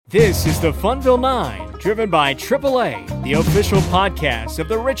This is the Funville 9, driven by AAA, the official podcast of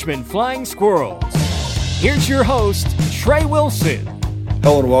the Richmond Flying Squirrels. Here's your host, Trey Wilson.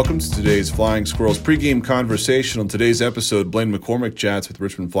 Hello and welcome to today's Flying Squirrels pregame conversation. On today's episode, Blaine McCormick chats with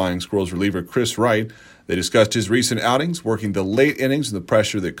Richmond Flying Squirrels reliever Chris Wright. They discussed his recent outings, working the late innings and the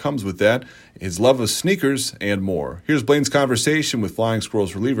pressure that comes with that, his love of sneakers, and more. Here's Blaine's conversation with Flying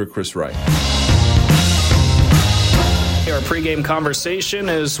Squirrels reliever Chris Wright. Our pregame conversation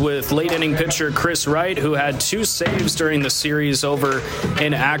is with late inning pitcher Chris Wright, who had 2 saves during the series over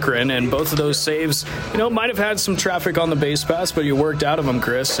in Akron, and both of those saves, might have had some traffic on the base paths, but you worked out of them,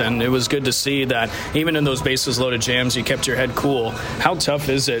 Chris, and it was good to see that even in those bases loaded jams, you kept your head cool. How tough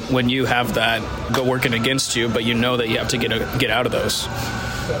is it when you have that go working against you, but you know that you have to get out of those?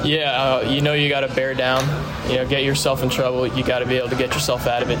 Yeah, you got to bear down, get yourself in trouble. You got to be able to get yourself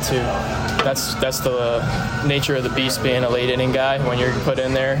out of it too. That's the nature of the beast, being a late inning guy. When you're put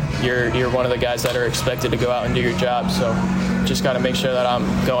in there, you're one of the guys that are expected to go out and do your job. So just got to make sure that I'm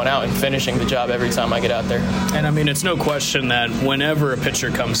going out and finishing the job every time I get out there. And it's no question that whenever a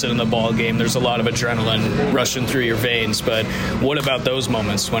pitcher comes in the ball game, there's a lot of adrenaline rushing through your veins. But what about those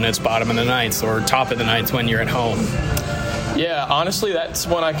moments when it's bottom of the ninth or top of the ninth when you're at home? Yeah, honestly, that's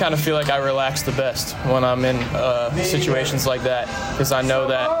when I kind of feel like I relax the best, when I'm in situations like that, because I know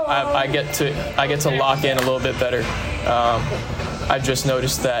that I get to lock in a little bit better. I've just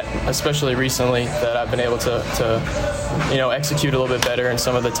noticed that, especially recently, that I've been able to execute a little bit better in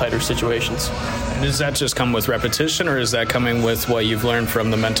some of the tighter situations. And does that just come with repetition, or is that coming with what you've learned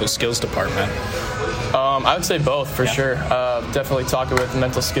from the mental skills department? I would say both, for sure. Definitely talking with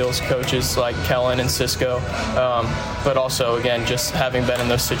mental skills coaches like Kellen and Cisco, but also, again, just having been in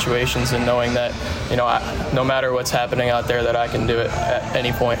those situations and knowing that, no matter what's happening out there, that I can do it at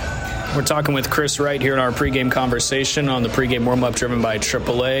any point. We're talking with Chris Wright here in our pregame conversation on the pregame warm-up driven by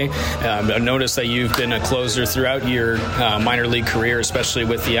AAA. I noticed that you've been a closer throughout your minor league career, especially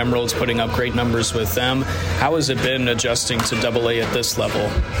with the Emeralds, putting up great numbers with them. How has it been adjusting to AA at this level?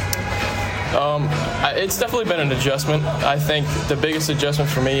 It's definitely been an adjustment. I think the biggest adjustment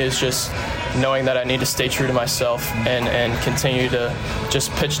for me is just knowing that I need to stay true to myself and continue to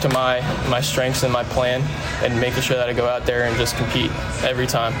just pitch to my strengths and my plan, and making sure that I go out there and just compete every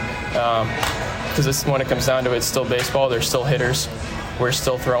time. Because when it comes down to it, it's still baseball. There's still hitters. We're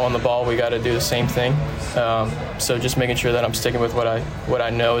still throwing the ball. We got to do the same thing. So just making sure that I'm sticking with what I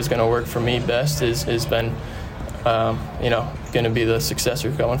know is going to work for me best has been going to be the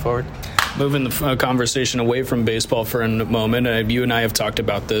successor going forward. Moving the conversation away from baseball for a moment, you and I have talked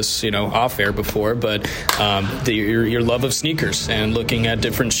about this, off air before, but your love of sneakers and looking at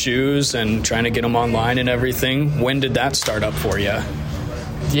different shoes and trying to get them online and everything. When did that start up for you?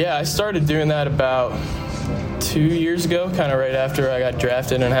 Yeah, I started doing that about 2 years ago, kind of right after I got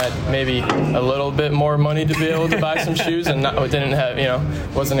drafted and had maybe a little bit more money to be able to buy some shoes, and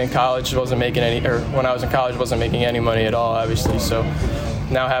wasn't in college, wasn't making any, or when I was in college, wasn't making any money at all, obviously. So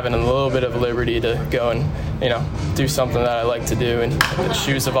now having a little bit of liberty to go and do something that I like to do, and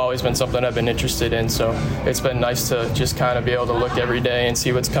shoes have always been something I've been interested in, so it's been nice to just kind of be able to look every day and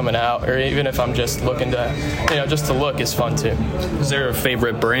see what's coming out, or even if I'm just looking to just to look is fun too. Is there a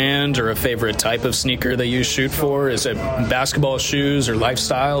favorite brand or a favorite type of sneaker that you shoot for? Is it basketball shoes or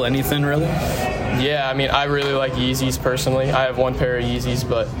lifestyle, anything really? Yeah, I really like Yeezys personally. I have one pair of Yeezys,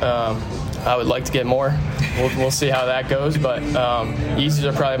 but I would like to get more. We'll see how that goes, but Yeezys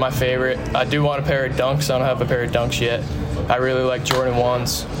are probably my favorite. I do want a pair of Dunks. I don't have a pair of Dunks yet. I really like Jordan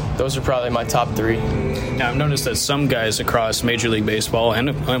 1s. Those are probably my top 3. Now, I've noticed that some guys across Major League Baseball and,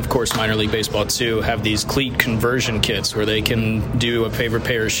 of course, minor league baseball, too, have these cleat conversion kits where they can do a favorite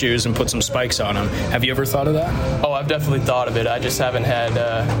pair of shoes and put some spikes on them. Have you ever thought of that? Oh, I've definitely thought of it. I just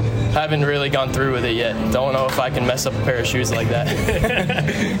haven't really gone through with it yet. Don't know if I can mess up a pair of shoes like that.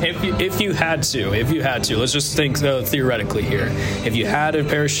 If you had to, let's just think theoretically here. If you had a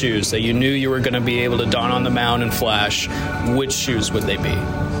pair of shoes that you knew you were going to be able to don on the mound and flash, which shoes would they be?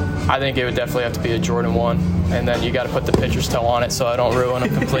 I think it would definitely have to be a Jordan 1, and then you got to put the pitcher's toe on it so I don't ruin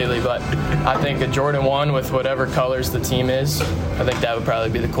them completely. But I think a Jordan 1 with whatever colors the team is, I think that would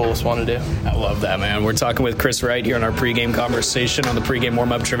probably be the coolest one to do. I love that, man. We're talking with Chris Wright here on our pregame conversation on the pregame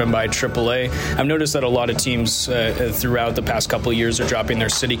warm-up driven by AAA. I've noticed that a lot of teams throughout the past couple of years are dropping their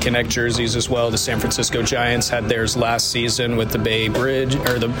City Connect jerseys as well. The San Francisco Giants had theirs last season with the Bay Bridge,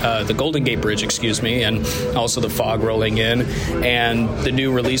 or the Golden Gate Bridge, and also the fog rolling in, and the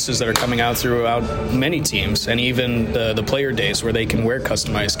new releases that are coming out throughout many teams, and even the player days where they can wear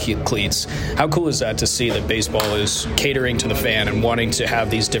customized cleats. How cool is that to see that baseball is catering to the fan and wanting to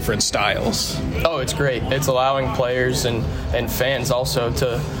have these different styles? Oh, it's great. It's allowing players and fans also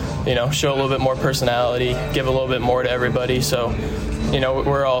to show a little bit more personality, give a little bit more to everybody. So,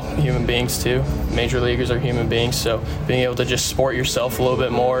 we're all human beings too. Major leaguers are human beings, so being able to just sport yourself a little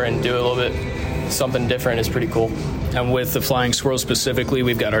bit more and do a little bit something different is pretty cool. And with the Flying Squirrels specifically,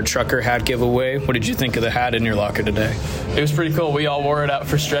 we've got our trucker hat giveaway. What did you think of the hat in your locker today? It was pretty cool. We all wore it out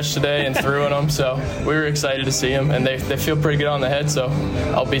for stretch today and threw in them, so we were excited to see them, and they feel pretty good on the head, so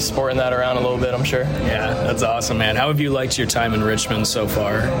I'll be sporting that around a little bit, I'm sure. Yeah, that's awesome, man. How have you liked your time in Richmond so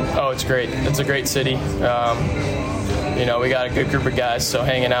far? Oh, it's great. It's a great city. We got a good group of guys, so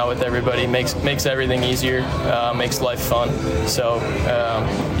hanging out with everybody makes everything easier, makes life fun. So,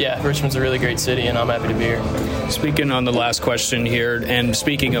 Richmond's a really great city, and I'm happy to be here. Speaking on the last question here, and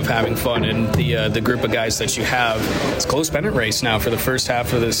speaking of having fun and the group of guys that you have, it's a close pennant race now for the first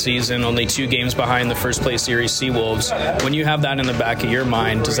half of the season, only 2 games behind the first place series Seawolves. When you have that in the back of your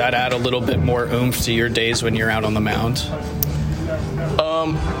mind, does that add a little bit more oomph to your days when you're out on the mound?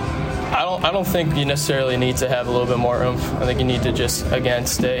 I don't think you necessarily need to have a little bit more oomph. I think you need to just, again,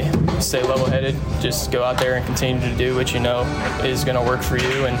 stay level-headed. Just go out there and continue to do what you know is going to work for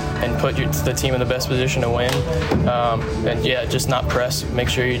you and put the team in the best position to win. Just not press. Make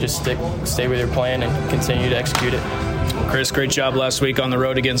sure you just stay with your plan and continue to execute it. Chris, great job last week on the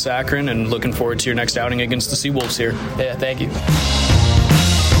road against Akron, and looking forward to your next outing against the Seawolves here. Yeah, thank you.